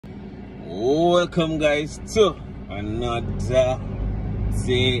welcome guys to another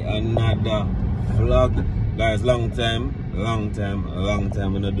vlog. Guys, long time I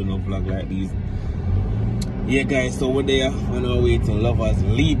not do no vlog like these. Yeah guys, so we're there on our way to Lovers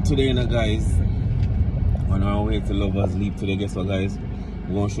Leap today, you know, guys. On our way to Lovers Leap today. Guess what, guys?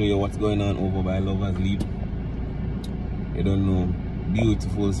 We're gonna show you what's going on over by Lovers Leap. You don't know,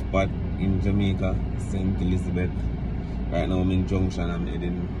 beautiful spot in Jamaica, St. Elizabeth. Right now I'm in Junction, I'm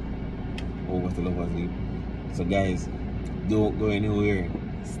heading over to Lovers Leap. So guys, don't go anywhere.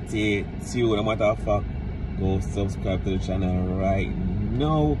 Stay tuned. No matter of fact, go subscribe to the channel right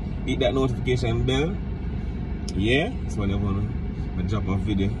now. Hit that notification bell. Yeah, so whenever I drop a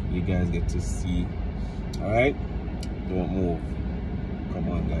video, you guys get to see. Alright? Don't move. Come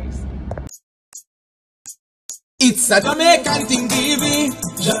on guys. It's a Jamaican thing, TV.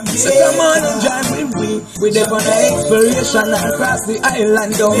 So come on and join with me. We're there for the exploration across the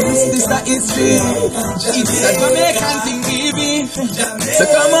island. Don't miss this history. It's a Jamaican thing, TV. So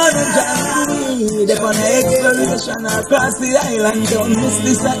come on and join with me. We're there for the exploration across the island. Don't miss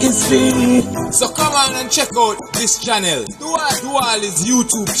this history. So come on and check out this channel. Duali's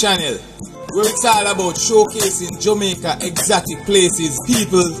YouTube channel, where it's all about showcasing Jamaica exotic places,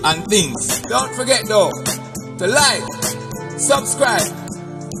 people and things. Don't forget though to like, subscribe,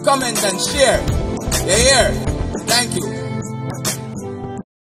 comment and share. Yeah. Thank you.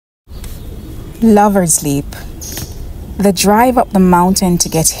 Lovers Leap. The drive up the mountain to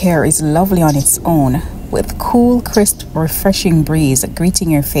get here is lovely on its own, with cool, crisp, refreshing breeze greeting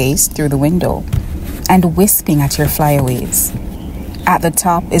your face through the window and wisping at your flyaways. At the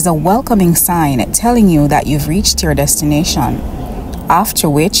top is a welcoming sign telling you that you've reached your destination, after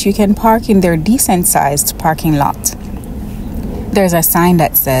which you can park in their decent-sized parking lot. There's a sign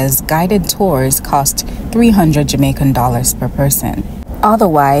that says guided tours cost $300 Jamaican per person.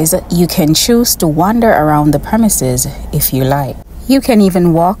 Otherwise, you can choose to wander around the premises if you like. You can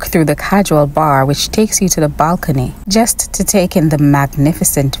even walk through the casual bar, which takes you to the balcony just to take in the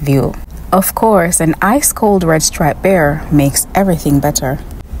magnificent view. Of course, an ice-cold red striped bear makes everything better.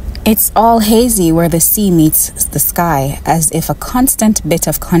 It's all hazy where the sea meets the sky, as if a constant bit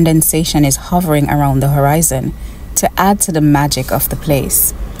of condensation is hovering around the horizon to add to the magic of the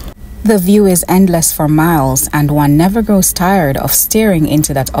place. The view is endless for miles, and one never grows tired of staring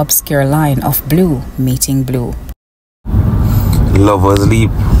into that obscure line of blue meeting blue. Lovers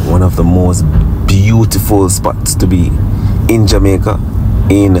Leap, one of the most beautiful spots to be in Jamaica,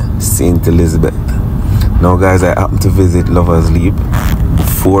 in St. Elizabeth. Now guys, I happened to visit Lovers Leap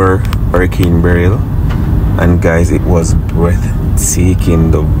before Hurricane Beryl, and guys, it was breathtaking.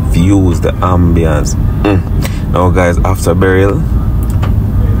 The views, the ambience. Now guys, after Beryl,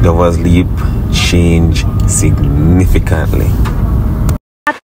 Lovers Leap changed significantly.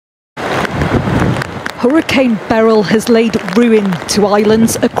 Hurricane Beryl has laid ruin to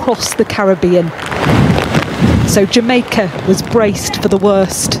islands across the Caribbean, so Jamaica was braced for the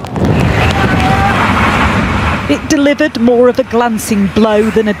worst. It delivered more of a glancing blow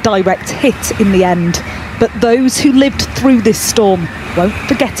than a direct hit in the end, but those who lived through this storm won't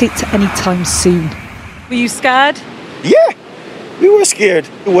forget it anytime soon. Were you scared? Yeah, we were scared.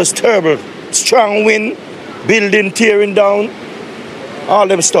 It was terrible. Strong wind, building tearing down, all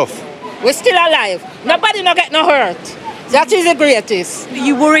them stuff. We're still alive. Nobody no get no hurt. That is the greatest. Are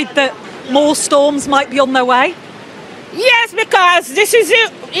you worried that more storms might be on their way? Yes, because this is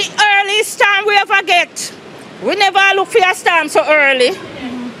the earliest storm we ever get. We never look for a storm so early.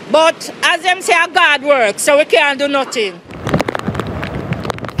 But as them say, God works, so we can't do nothing.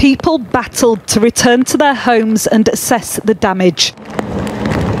 People battled to return to their homes and assess the damage.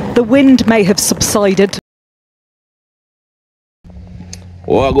 The wind may have subsided.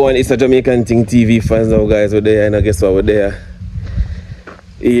 What going? It's a Jamaican Thing TV fans now, guys. We're there, and I guess what, we're there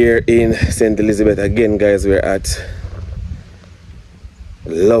here in St. Elizabeth again, guys. We're at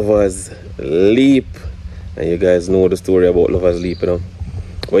Lovers Leap, and you guys know the story about Lovers Leap, you know.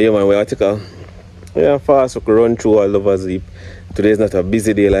 But yeah, man, we're take a fast run through our Lovers Leap. Today is not a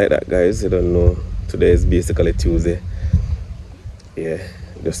busy day like that, guys. You don't know. Today is basically Tuesday. Yeah,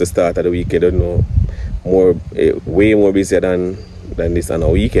 just the start of the week. You don't know, way more busy than this on a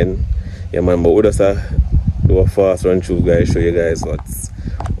weekend. Yeah, man. But we just do a fast run through, guys. Show you guys what's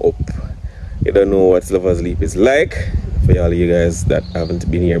up. You don't know what Lovers Leap is like. For all you guys that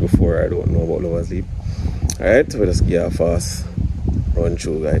haven't been here before, I don't know about Lovers Leap. Alright, we'll just give a fast run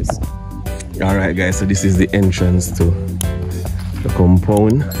through, guys. Alright guys, so this is the entrance to the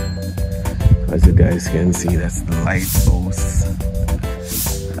compound. As you guys can see, that's the lighthouse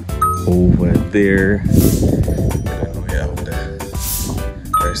over there. I don't know, yeah,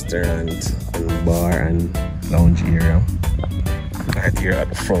 restaurant and bar and lounge area. Right here at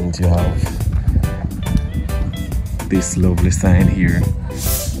the front you have this lovely sign here,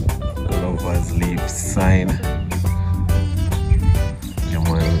 Lovers Leap sign. Come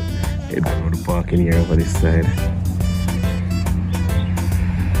on, head down the parking area over this side.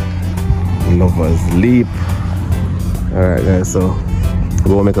 Lovers Leap. Alright guys, so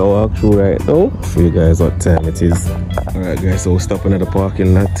we're gonna make a walk through right now. Show you guys what time it is. Alright guys, so we're stopping at the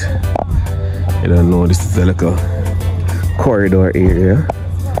parking lot. You don't know, this is like a corridor area.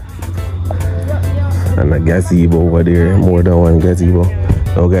 And a gazebo over there, more than one gazebo.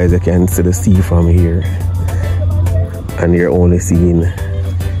 Now guys, you can see the sea from here. And you're only seeing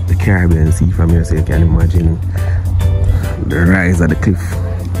the Caribbean Sea from here, so you can imagine the rise of the cliff.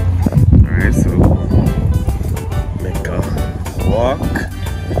 Alright, so make a walk.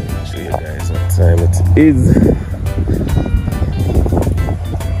 Show you guys what time it is.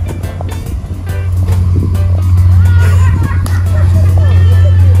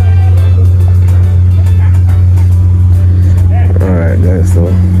 Alright guys, so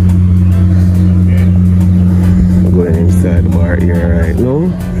I'm going inside the bar here right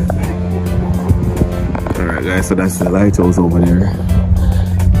now. Alright guys, so that's the lighthouse over there.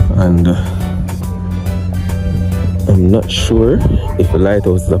 And I'm not sure if the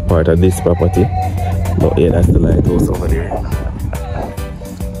lighthouse is a part of this property, but yeah, that's the lighthouse over there.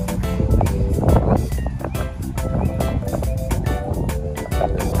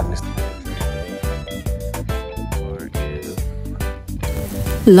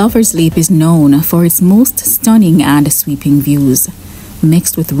 Lover's Leap is known for its most stunning and sweeping views.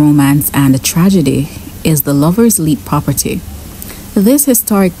 Mixed with romance and tragedy is the Lover's Leap property. This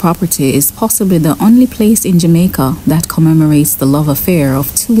historic property is possibly the only place in Jamaica that commemorates the love affair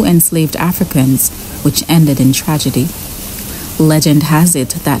of two enslaved Africans, which ended in tragedy. Legend has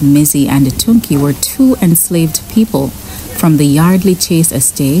it that Mizzy and Tunky were two enslaved people from the Yardley Chase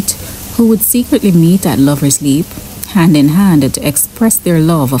estate who would secretly meet at Lover's Leap, hand in hand, to express their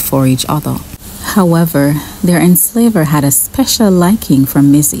love for each other. However, their enslaver had a special liking for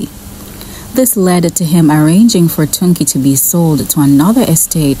Mizzy. This led to him arranging for Tunky to be sold to another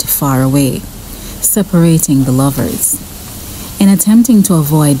estate far away, separating the lovers. In attempting to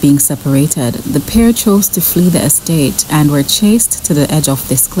avoid being separated, the pair chose to flee the estate and were chased to the edge of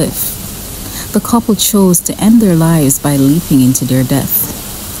this cliff. The couple chose to end their lives by leaping into their death.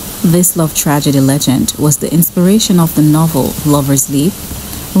 This love tragedy legend was the inspiration of the novel Lover's Leap,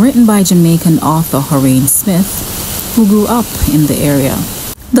 written by Jamaican author Horain Smith, who grew up in the area.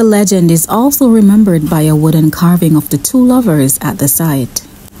 The legend is also remembered by a wooden carving of the two lovers at the site.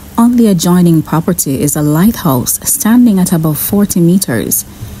 On the adjoining property is a lighthouse standing at about 40 meters,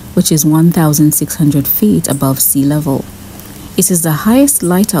 which is 1,600 feet above sea level. It is the highest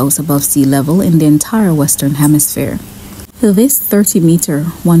lighthouse above sea level in the entire Western Hemisphere. This 30-meter,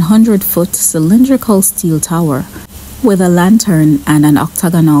 100-foot cylindrical steel tower with a lantern and an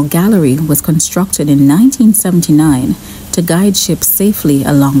octagonal gallery was constructed in 1979 to guide ships safely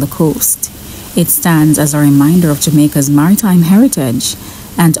along the coast. It stands as a reminder of Jamaica's maritime heritage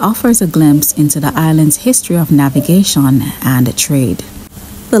and offers a glimpse into the island's history of navigation and trade.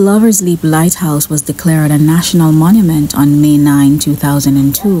 The Lover's Leap Lighthouse was declared a national monument on May 9,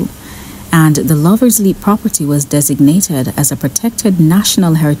 2002, and the Lover's Leap property was designated as a protected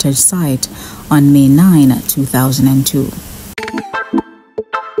national heritage site on May 9, 2002.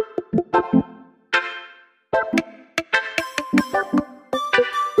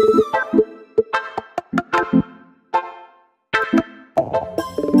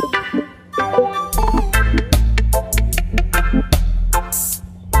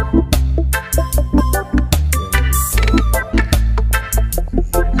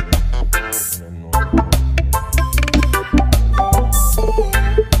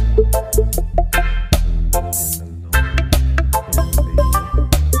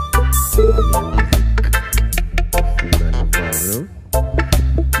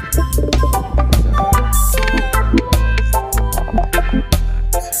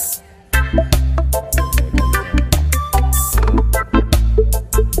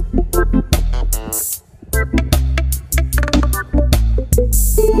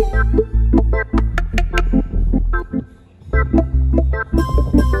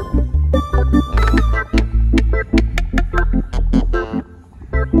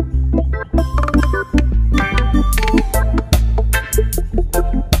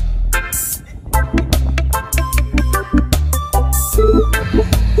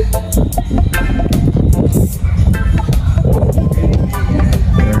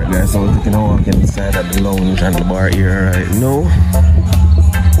 So we're taking a walk inside at the lounge and the bar here right now.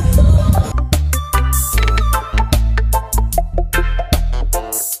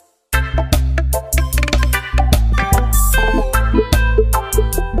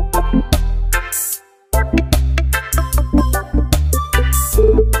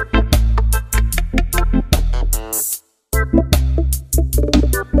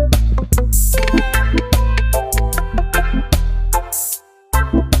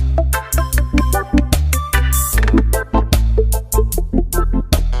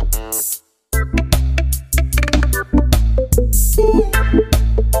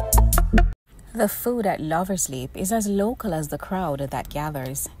 The food at Lover's Leap is as local as the crowd that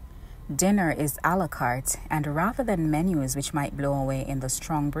gathers. Dinner is a la carte, and rather than menus which might blow away in the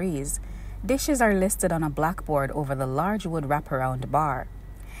strong breeze, dishes are listed on a blackboard over the large wood wraparound bar.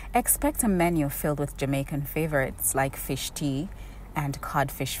 Expect a menu filled with Jamaican favorites like fish tea and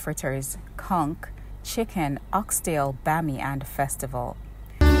codfish fritters, conch, chicken, oxtail, bammy, and festival.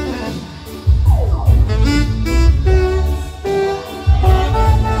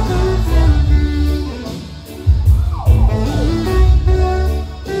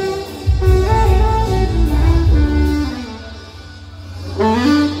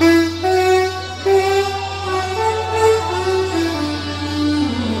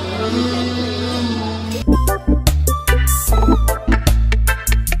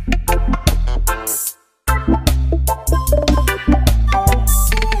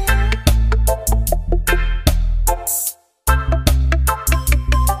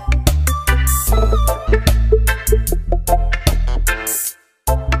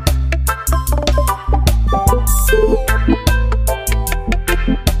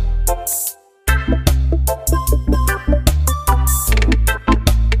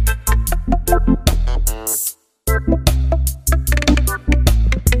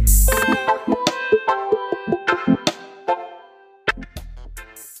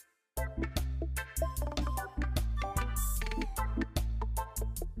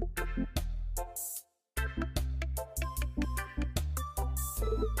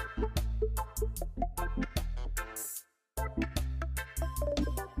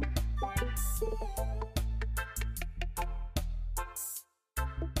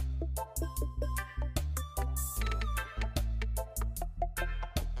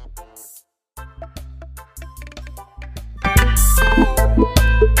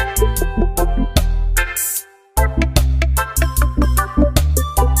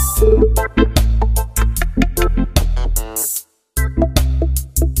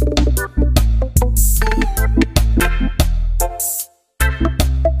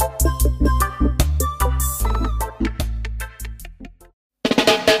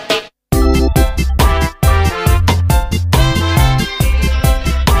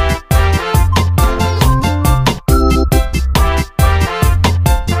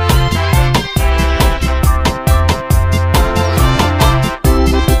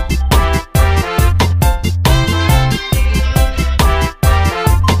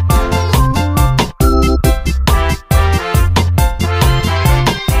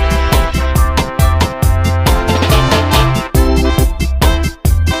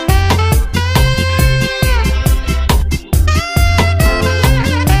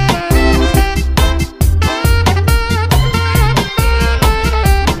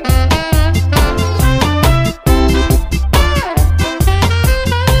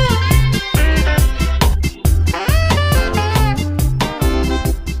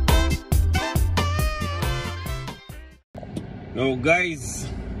 Now guys,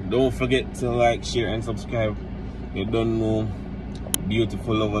 don't forget to like, share and subscribe. You don't know,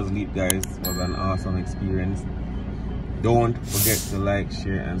 beautiful Lovers Leap guys, was an awesome experience. Don't forget to like,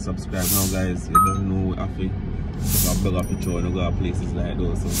 share and subscribe. Now guys, you don't know if you big up picture and go to places like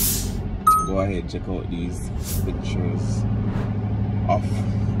those, so go ahead, check out these pictures of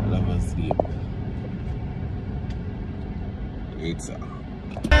Lovers Leap. It's